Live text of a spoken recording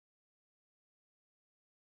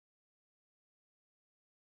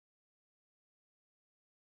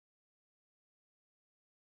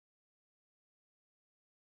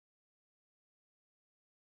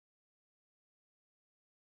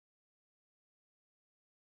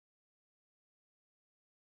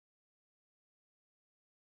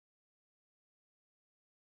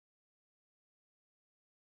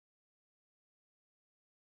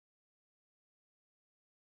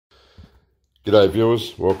G'day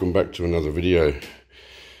viewers, welcome back to another video.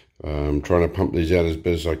 I'm trying to pump these out as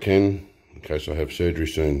best as I can in case I have surgery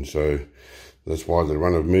soon, so that's why the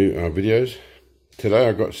run of videos. Today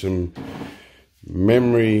I got some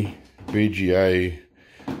memory BGA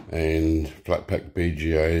and flat pack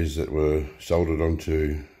BGAs that were soldered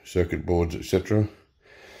onto circuit boards, etc.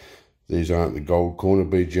 These aren't the gold corner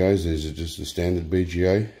BGAs, these are just the standard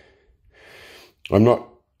BGA. I'm not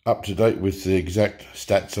up to date with the exact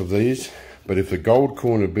stats of these, but if the gold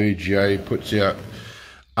corner BGA puts out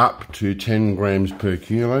up to 10 grams per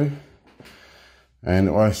kilo and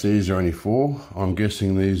ICs are only 4, I'm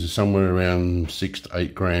guessing these are somewhere around 6 to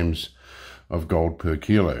 8 grams of gold per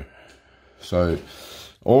kilo. So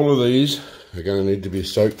all of these are going to need to be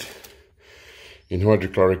soaked in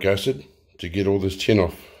hydrochloric acid to get all this tin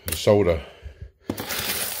off, the solder.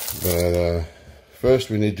 But first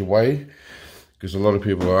we need to weigh, because a lot of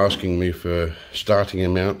people are asking me for starting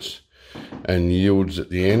amounts and yields at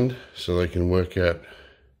the end so they can work out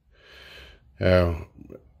how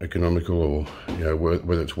economical or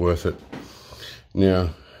whether it's worth it. Now,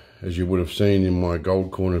 as you would have seen in my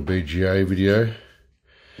gold corner BGA video,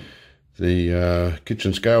 the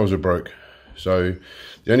kitchen scales are broke, so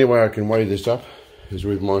the only way I can weigh this up is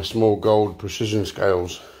with my small gold precision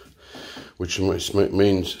scales, which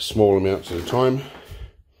means small amounts at a time.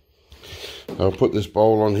 I'll put this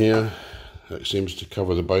bowl on here. That seems to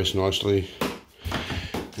cover the base nicely,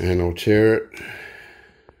 and I'll tear it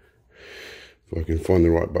if I can find the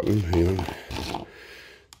right button. Hang on,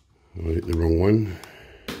 I hit the wrong one.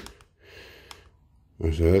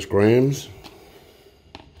 So that's grams.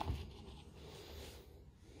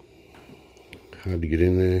 Hard to get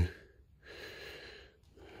in there.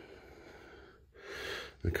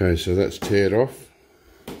 Okay, so that's teared off.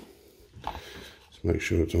 Let's make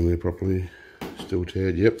sure it's on there properly. Still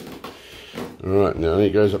teared, yep. Alright, now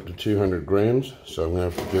it goes up to 200 grams, so I'm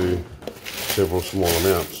going to have to do several small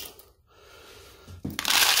amounts.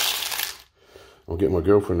 I'll get my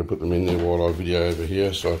girlfriend to put them in there while I video over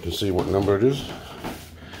here so I can see what number it is.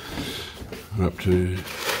 Up to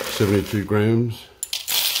 72 grams,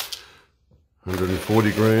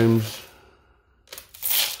 140 grams.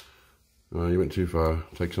 Oh, you went too far,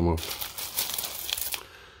 take some off.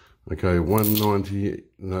 Okay, 190,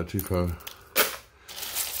 no, too far.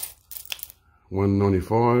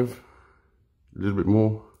 195, a little bit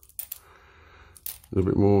more,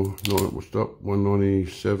 no, we'll stop,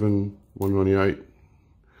 197, 198, a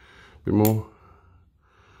bit more,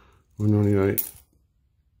 198,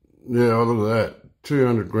 yeah, oh, look at that,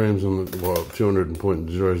 200 grams on the, well,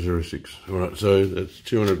 200.006, alright, so that's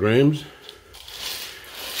 200 grams.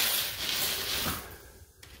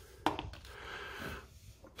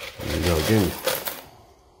 There we go again.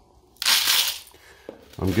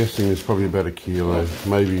 I'm guessing it's probably about a kilo,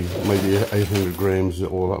 maybe 800 grams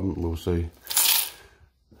all up, we'll see.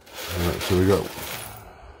 Alright, so we got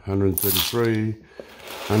 133,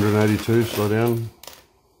 182, slow down,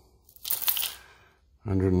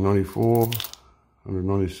 194,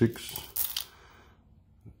 196,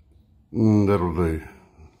 that'll do.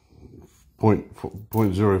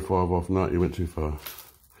 0.05 off, no, you went too far.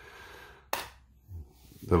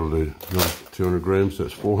 That'll do, no, 200 grams, so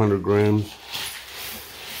that's 400 grams.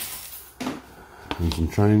 And some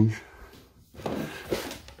change.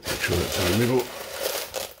 Make sure that's in the middle.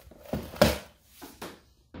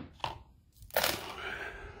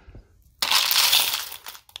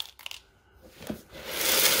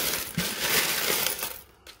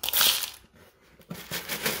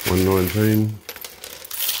 $119,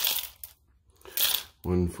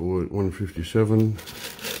 157,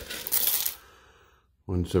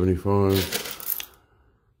 175,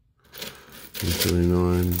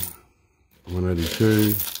 179.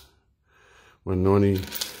 182, 190,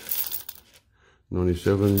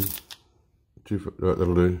 97, right,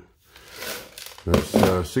 that'll do.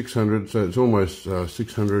 That's 600, so it's almost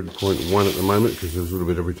 600.1 at the moment because there's a little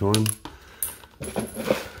bit every time.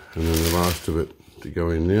 And then the last of it to go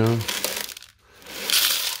in now.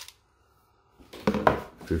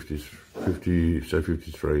 50, so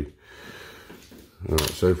 53. Alright,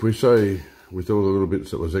 so if we say with all the little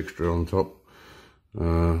bits that was extra on top,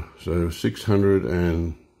 so 600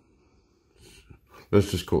 and,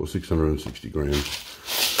 let's just call it 660 grams.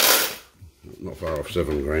 Not far off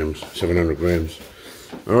 7 grams, 700 grams.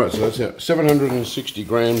 Alright, so that's it. 760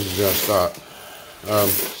 grams is our start.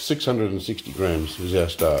 660 grams is our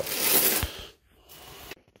start.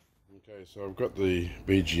 Okay, so I've got the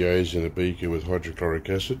BGAs in a beaker with hydrochloric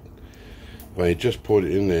acid. I just poured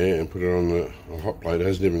it in there and put it on a hot plate. It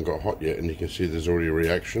hasn't even got hot yet, and you can see there's already a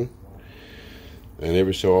reaction. And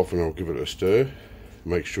every so often I'll give it a stir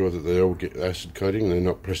make sure that they all get acid coating and they're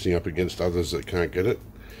not pressing up against others that can't get it.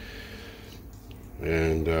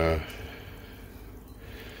 And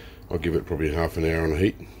I'll give it probably half an hour on the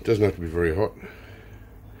heat. It doesn't have to be very hot.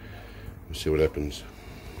 We'll see what happens.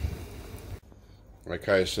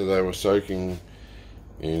 Okay, so they were soaking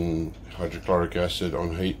in hydrochloric acid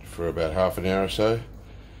on heat for about half an hour or so.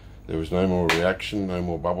 There was no more reaction, no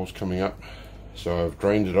more bubbles coming up. So I've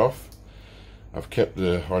drained it off. I've kept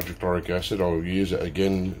the hydrochloric acid. I'll use it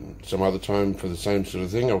again some other time for the same sort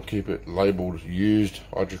of thing. I'll keep it labelled used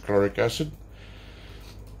hydrochloric acid.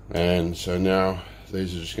 And so now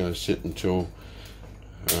these are just going to sit until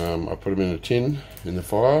I put them in a tin in the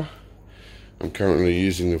fire. I'm currently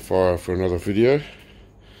using the fire for another video,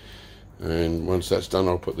 and once that's done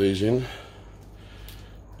I'll put these in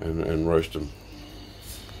and roast them.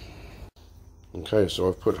 Okay, so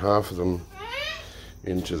I've put half of them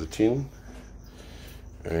into the tin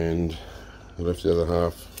and I left the other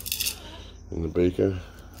half in the beaker.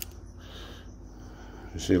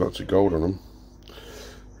 You see lots of gold on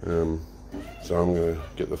them. So I'm going to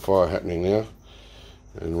get the fire happening now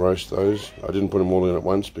and roast those. I didn't put them all in at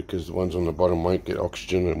once because the ones on the bottom won't get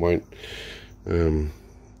oxygen. It won't,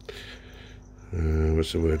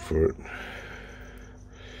 what's the word for it?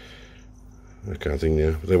 I can't think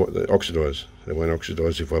now. They oxidize. They won't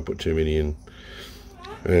oxidize if I put too many in.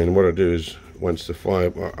 And what I do is, once the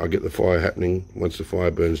fire, I get the fire happening. Once the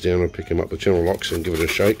fire burns down, I pick them up the channel locks and give it a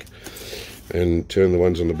shake, and turn the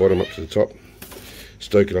ones on the bottom up to the top.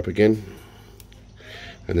 Stoke it up again,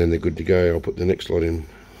 and then they're good to go. I'll put the next lot in.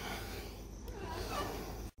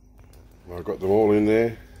 I've got them all in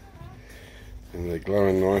there, and they're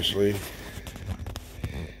glowing nicely.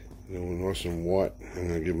 They're all nice and white,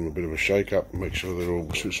 and I'll give them a bit of a shake up, make sure they're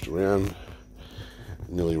all switched around.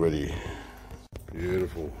 Nearly ready.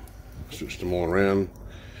 Beautiful. Switched them all around.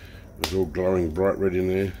 It's all glowing bright red in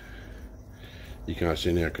there. You can't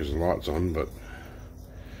see now because the light's on, but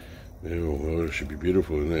well, it should be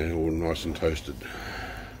beautiful in there, all nice and toasted.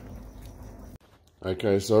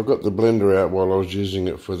 Okay, so I've got the blender out while I was using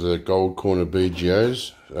it for the gold corner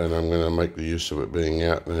BGAs, and I'm going to make the use of it being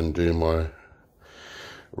out and do my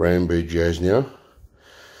RAM BGAs now.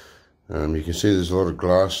 You can see there's a lot of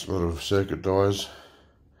glass, a lot of circuit dies,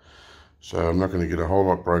 so I'm not going to get a whole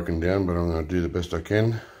lot broken down, but I'm going to do the best I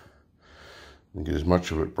can and get as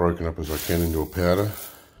much of it broken up as I can into a powder.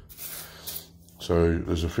 So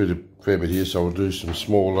there's a fair bit here, so I'll do some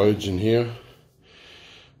small loads in here,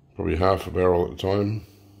 probably half a barrel at a time.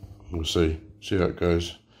 We'll see how it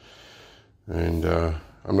goes. And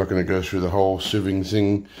I'm not going to go through the whole sieving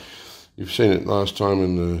thing. You've seen it last time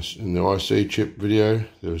in the IC chip video.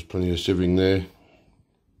 There was plenty of sieving there.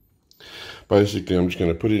 Basically, I'm just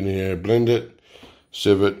going to put it in here, blend it,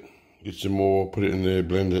 sieve it, get some more, put it in there,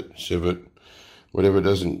 blend it, sieve it. Whatever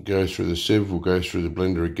doesn't go through the sieve will go through the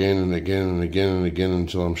blender again and again and again and again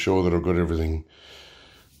until I'm sure that I've got everything.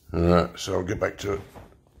 Alright, so I'll get back to it.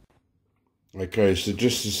 Okay, so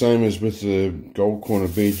just the same as with the gold corner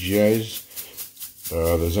BGAs,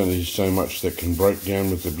 there's only so much that can break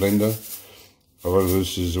down with the blender. A lot of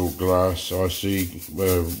this is all glass,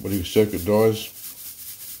 IC, circuit dies.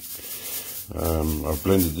 I've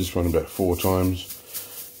blended this one about 4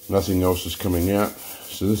 times. Nothing else is coming out.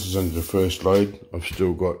 So this is only the first load. I've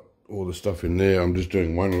still got all the stuff in there. I'm just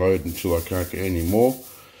doing one load until I can't get any more.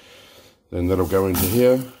 Then that'll go into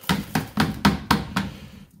here.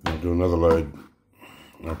 I'll do another load.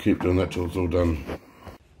 I'll keep doing that till it's all done.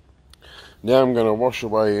 Now I'm going to wash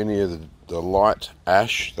away any of the light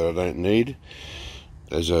ash that I don't need.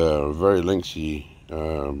 There's a very lengthy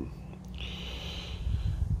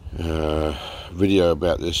video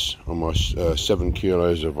about this on my 7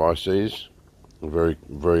 kilos of ICs. A very,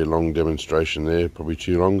 very long demonstration there, probably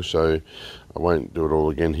too long, so I won't do it all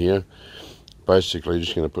again here. Basically,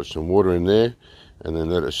 just going to put some water in there and then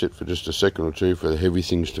let it sit for just a second or two for the heavy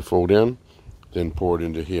things to fall down, then pour it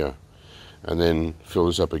into here, and then fill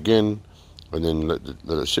this up again, and then let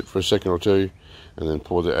it sit for a second or two, and then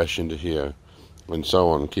pour the ash into here, and so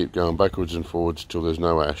on. Keep going backwards and forwards till there's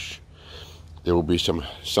no ash. There will be some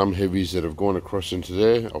heavies that have gone across into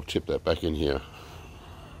there. I'll tip that back in here.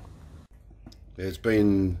 It's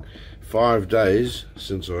been 5 days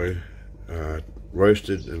since I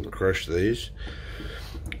roasted and crushed these.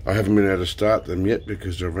 I haven't been able to start them yet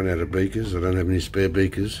because I've run out of beakers. I don't have any spare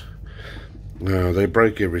beakers. They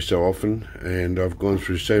break every so often, and I've gone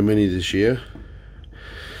through so many this year.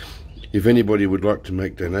 If anybody would like to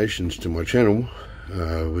make donations to my channel,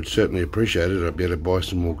 I would certainly appreciate it. I'd be able to buy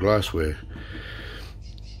some more glassware.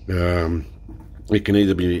 It can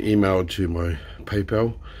either be emailed to my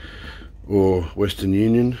PayPal or Western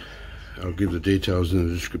Union. I'll give the details in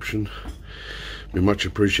the description. Be much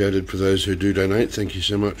appreciated for those who do donate. Thank you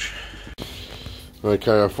so much.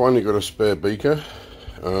 Okay, I finally got a spare beaker.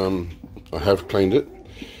 I have cleaned it.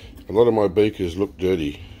 A lot of my beakers look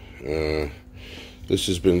dirty. This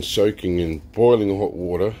has been soaking in boiling hot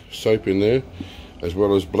water, soap in there, as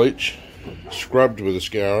well as bleach, scrubbed with a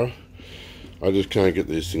scourer. I just can't get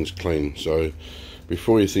these things clean. So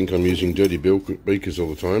before you think I'm using dirty beakers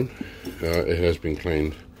all the time, it has been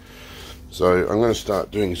cleaned. So I'm going to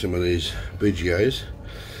start doing some of these BGAs.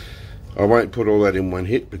 I won't put all that in one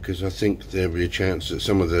hit because I think there'll be a chance that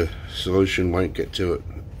some of the solution won't get to it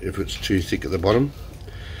if it's too thick at the bottom.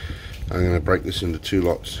 I'm going to break this into 2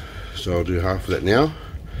 lots. So I'll do half of that now.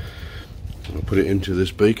 I'll put it into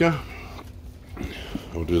this beaker.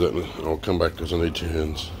 I'll do that. I'll come back because I need 2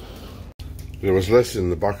 hands. There was less in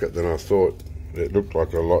the bucket than I thought. It looked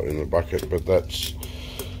like a lot in the bucket, but that's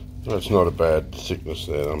not a bad thickness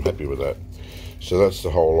there. I'm happy with that. So that's the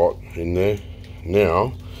whole lot in there.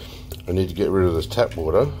 Now I need to get rid of this tap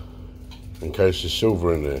water in case there's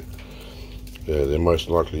silver in there. Yeah, there most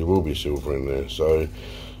likely will be silver in there. So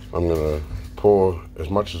I'm going to pour as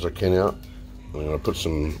much as I can out. I'm going to put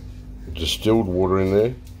some distilled water in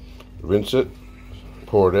there, rinse it,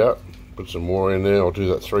 pour it out, put some more in there. I'll do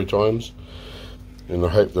that 3 times in the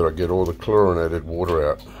hope that I get all the chlorinated water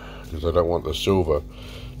out, because I don't want the silver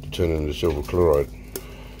to turn into silver chloride.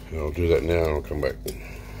 And I'll do that now and I'll come back.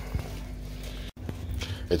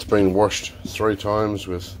 It's been washed 3 times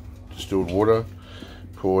with distilled water,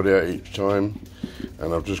 poured out each time,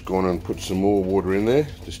 and I've just gone and put some more water in there,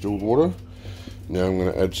 distilled water. Now I'm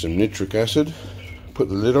going to add some nitric acid, put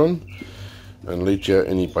the lid on, and leach out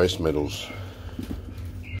any base metals.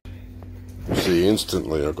 See,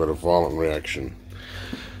 instantly I've got a violent reaction.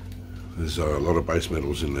 There's a lot of base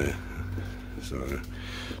metals in there, so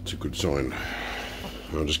it's a good sign.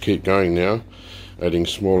 I'll just keep going now, adding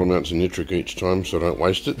small amounts of nitric each time so I don't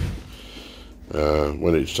waste it.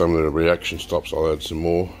 When each time the reaction stops, I'll add some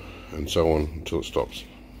more, and so on until it stops.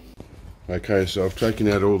 Okay, so I've taken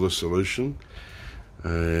out all the solution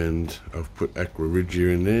and I've put aqua regia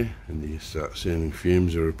in there, and you start seeing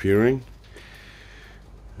fumes are appearing.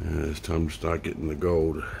 It's time to start getting the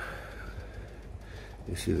gold.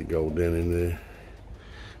 You see the gold down in there.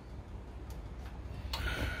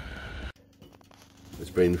 It's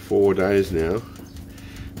been 4 days now,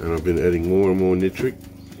 and I've been adding more and more nitric,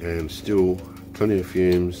 and still plenty of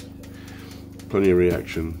fumes, plenty of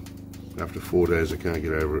reaction. After 4 days I can't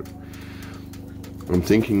get over it. I'm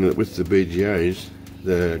thinking that with the BGAs,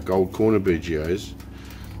 the gold corner BGAs,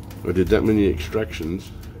 I did that many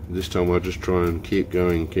extractions. This time I'll just try and keep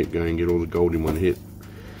going, get all the gold in one hit.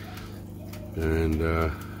 And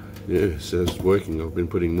yeah, so it's working. I've been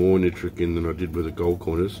putting more nitric in than I did with the gold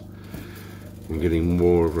corners. I'm getting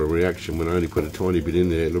more of a reaction. When I only put a tiny bit in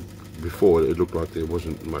there, before it looked like there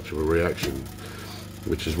wasn't much of a reaction,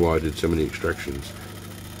 which is why I did so many extractions.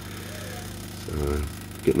 So,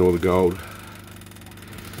 getting all the gold.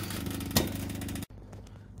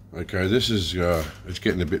 Okay, this is it's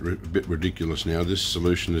getting a bit ridiculous now. This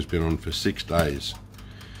solution has been on for 6 days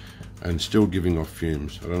and still giving off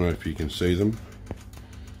fumes. I don't know if you can see them.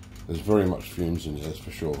 There's very much fumes in here, that's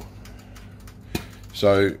for sure.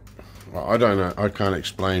 So I don't know, I can't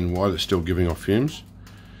explain why they're still giving off fumes.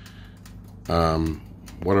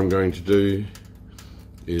 What I'm going to do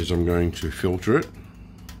is I'm going to filter it,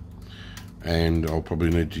 and I'll probably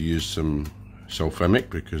need to use some sulfamic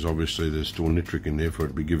because obviously there's still nitric in there for it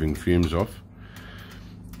to be giving fumes off.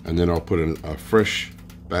 And then I'll put a fresh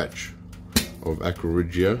batch of aqua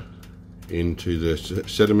regia into the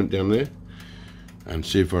sediment down there and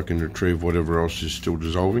see if I can retrieve whatever else is still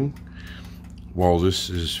dissolving while this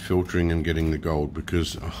is filtering and getting the gold,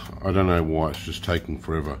 because I don't know why it's just taking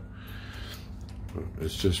forever.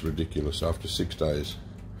 It's just ridiculous after 6 days.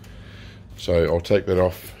 So I'll take that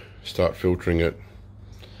off, start filtering it.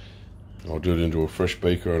 I'll do it into a fresh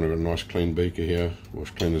beaker, and I've got a nice clean beaker here, or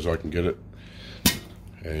as clean as I can get it.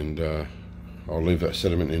 And I'll leave that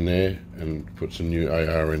sediment in there and put some new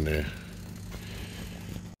AR in there.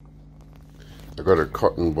 I've got a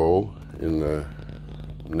cotton ball in the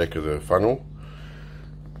neck of the funnel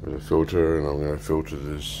with a filter, and I'm going to filter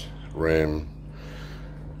this RAM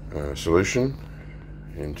solution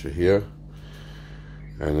into here,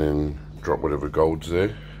 and then drop whatever gold's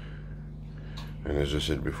there. And as I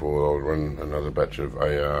said before, I'll run another batch of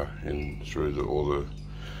AR in through all the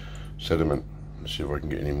sediment and see if I can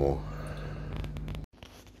get any more.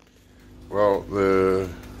 Well, the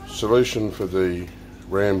solution for the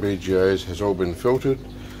RAM BGAs has all been filtered.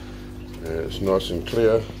 It's nice and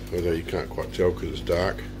clear, although you can't quite tell because it's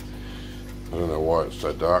dark. I don't know why it's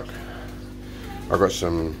so dark. I got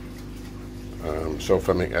some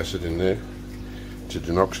sulfuric acid in there to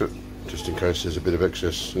denox it, just in case there's a bit of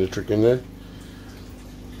excess nitric in there.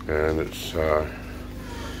 And it's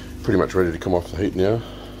pretty much ready to come off the heat now.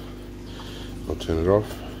 I'll turn it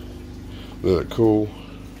off, let it cool,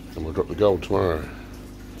 and we'll drop the gold tomorrow.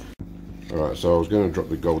 Alright, so I was going to drop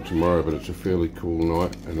the gold tomorrow, but it's a fairly cool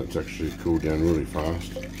night and it's actually cooled down really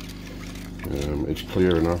fast. It's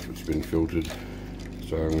clear enough, it's been filtered,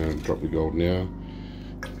 so I'm going to drop the gold now.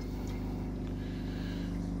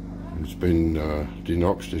 It's been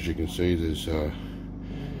denoxed, as you can see. There's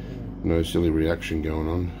no silly reaction going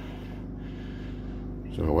on,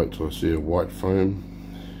 so I'll wait till I see a white foam.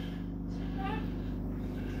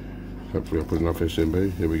 Hopefully I'll put enough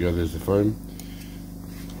SMB. Here we go, there's the foam.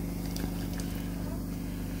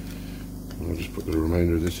 I'll just put the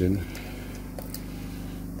remainder of this in.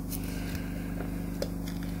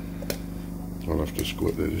 I'll have to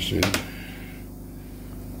squirt this in.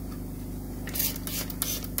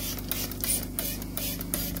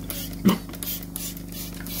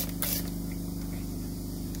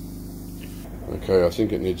 Okay, I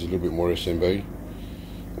think it needs a little bit more SMB.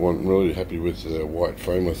 I'm really happy with the white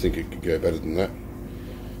foam. I think it could go better than that.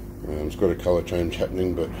 It's got a colour change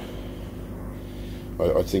happening, but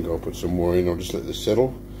I think I'll put some more in. I'll just let this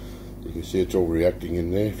settle. You can see it's all reacting in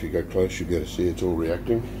there. If you go close, you'll be able to see it's all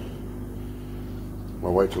reacting.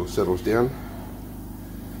 I'll wait till it settles down,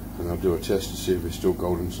 and I'll do a test to see if there's still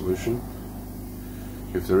gold in solution.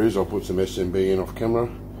 If there is, I'll put some SMB in off camera.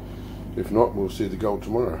 If not, we'll see the gold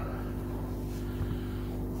tomorrow.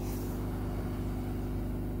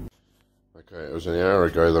 Okay, it was an hour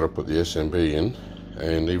ago that I put the SMB in,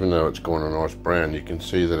 and even though it's gone a nice brown, you can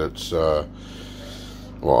see that it's,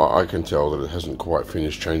 well, I can tell that it hasn't quite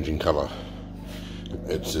finished changing colour.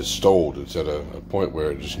 It's stalled. It's at a point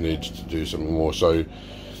where it just needs to do something more. So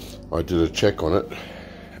I did a check on it,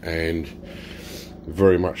 and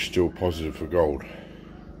very much still positive for gold.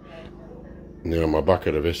 Now my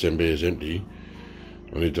bucket of SMB is empty.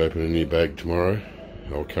 I need to open a new bag tomorrow.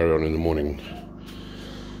 I'll carry on in the morning.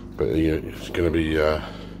 But it's going to be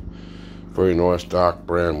very nice dark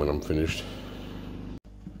brown when I'm finished.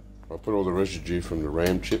 I put all the residue from the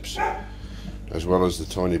RAM chips, as well as the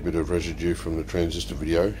tiny bit of residue from the transistor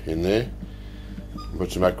video in there.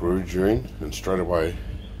 Put some aqua in, and straight away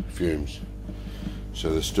fumes.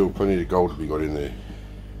 So there's still plenty of gold to be got in there.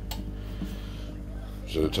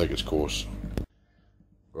 So to take its course.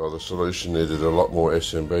 Well, the solution needed a lot more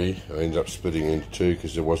SMB. I ended up splitting it into two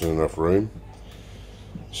because there wasn't enough room.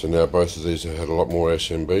 So now both of these have had a lot more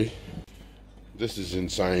SMB. This is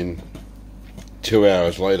insane. 2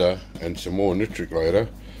 hours later and some more nitric later,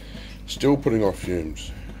 still putting off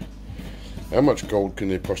fumes. How much gold can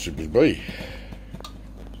there possibly be?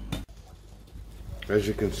 As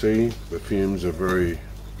you can see, the fumes are very,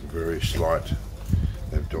 very slight.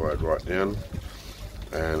 They've died right down.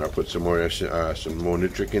 And I put some more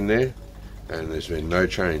nitric in there, and there's been no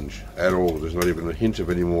change at all. There's not even a hint of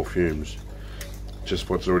any more fumes. Just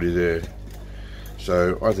what's already there.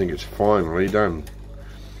 So I think it's finally done.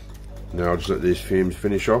 Now I'll just let these fumes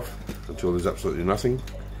finish off until there's absolutely nothing,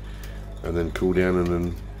 and then cool down and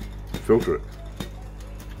then filter it.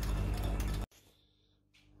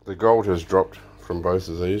 The gold has dropped from both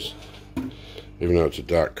of these. Even though it's a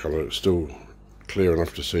dark colour, it's still clear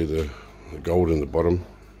enough to see the gold in the bottom.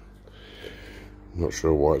 I'm not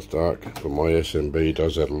sure why it's dark, but my SMB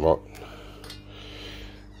does that a lot.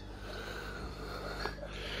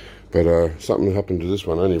 But something happened to this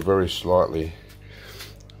one, only very slightly.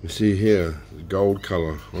 You see here, the gold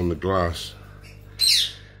colour on the glass.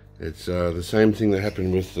 It's the same thing that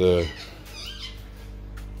happened with the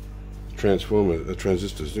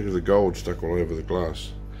transistors. Look at the gold stuck all over the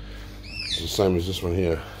glass. It's the same as this one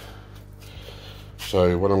here.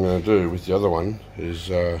 So what I'm going to do with the other one is,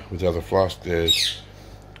 with the other flask there,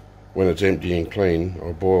 when it's empty and clean,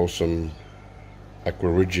 I'll boil some aqua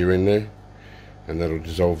regia in there, and that'll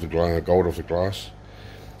dissolve the gold off the glass,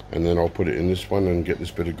 and then I'll put it in this one and get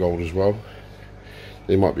this bit of gold as well.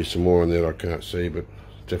 There might be some more in there I can't see, but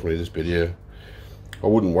definitely this bit here. I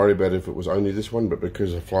wouldn't worry about it if it was only this one, but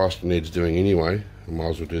because the flask needs doing anyway, I might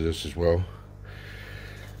as well do this as well.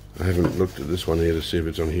 I haven't looked at this one here to see if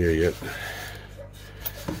it's on here yet,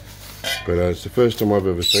 but it's the first time I've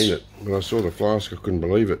ever seen it. When I saw the flask, I couldn't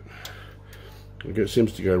believe it. It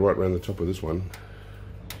seems to go right around the top of this one.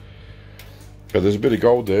 But there's a bit of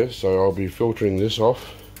gold there, so I'll be filtering this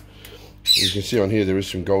off. You can see on here there is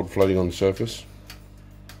some gold floating on the surface.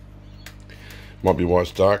 Might be why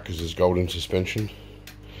it's dark, because there's gold in suspension.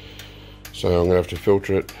 So I'm going to have to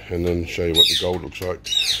filter it and then show you what the gold looks like.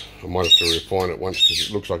 I might have to refine it once, because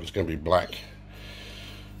it looks like it's going to be black.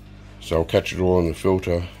 So I'll catch it all on the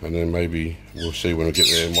filter, and then maybe we'll see when I get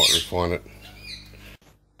there, might refine it.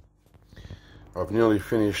 I've nearly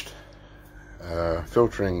finished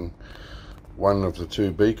filtering one of the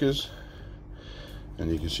 2 beakers,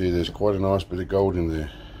 and you can see there's quite a nice bit of gold in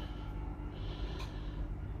there.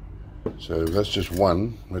 So that's just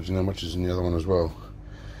one. Imagine how much is in the other one as well.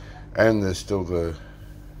 And there's still the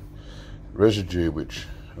residue, which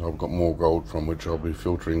I've got more gold from, which I'll be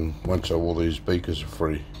filtering once all these beakers are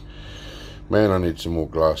free. Man, I need some more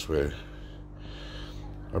glassware.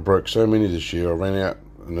 I broke so many this year. I ran out,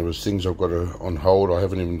 and there was things I've got on hold. I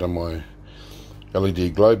haven't even done my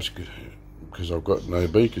LED globes because I've got no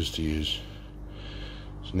beakers to use.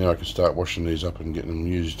 So now I can start washing these up and getting them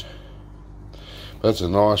used. That's a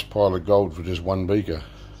nice pile of gold for just one beaker.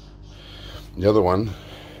 The other one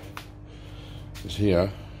is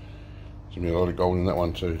here. There's going to be a lot of gold in that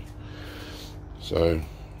one too. So,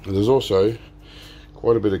 and there's also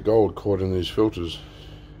quite a bit of gold caught in these filters.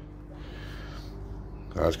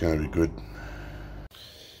 That's going to be good.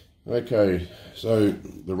 Okay, so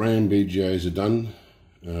the RAM BGAs are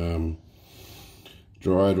done.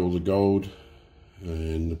 Dried all the gold,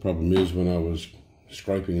 and the problem is when I was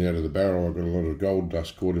scraping out of the barrel, I got a lot of gold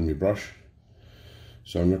dust caught in my brush,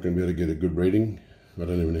 so I'm not going to be able to get a good reading. I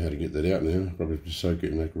don't even know how to get that out now. Probably have to soak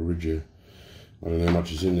it in aqua regia. I don't know how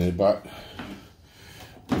much is in there, but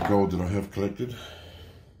the gold that I have collected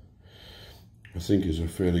I think is a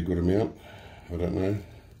fairly good amount. I don't know,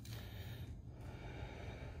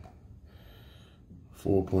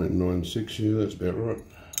 4.96 here, that's about right.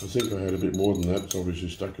 I think I had a bit more than that. It's obviously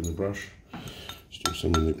stuck in the brush. Still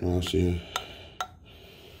some in the glass here.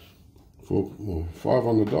 5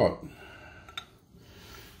 on the dot.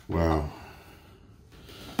 Wow.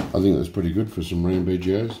 I think that's pretty good for some RAM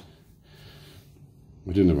BGAs.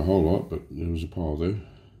 I didn't have a whole lot, but there was a pile there.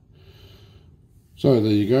 So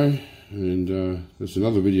there you go, and that's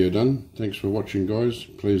another video done. Thanks for watching, guys.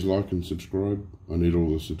 Please like and subscribe. I need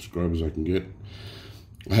all the subscribers I can get.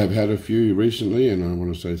 I have had a few recently, and I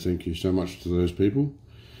want to say thank you so much to those people.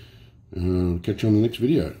 Catch you on the next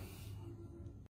video.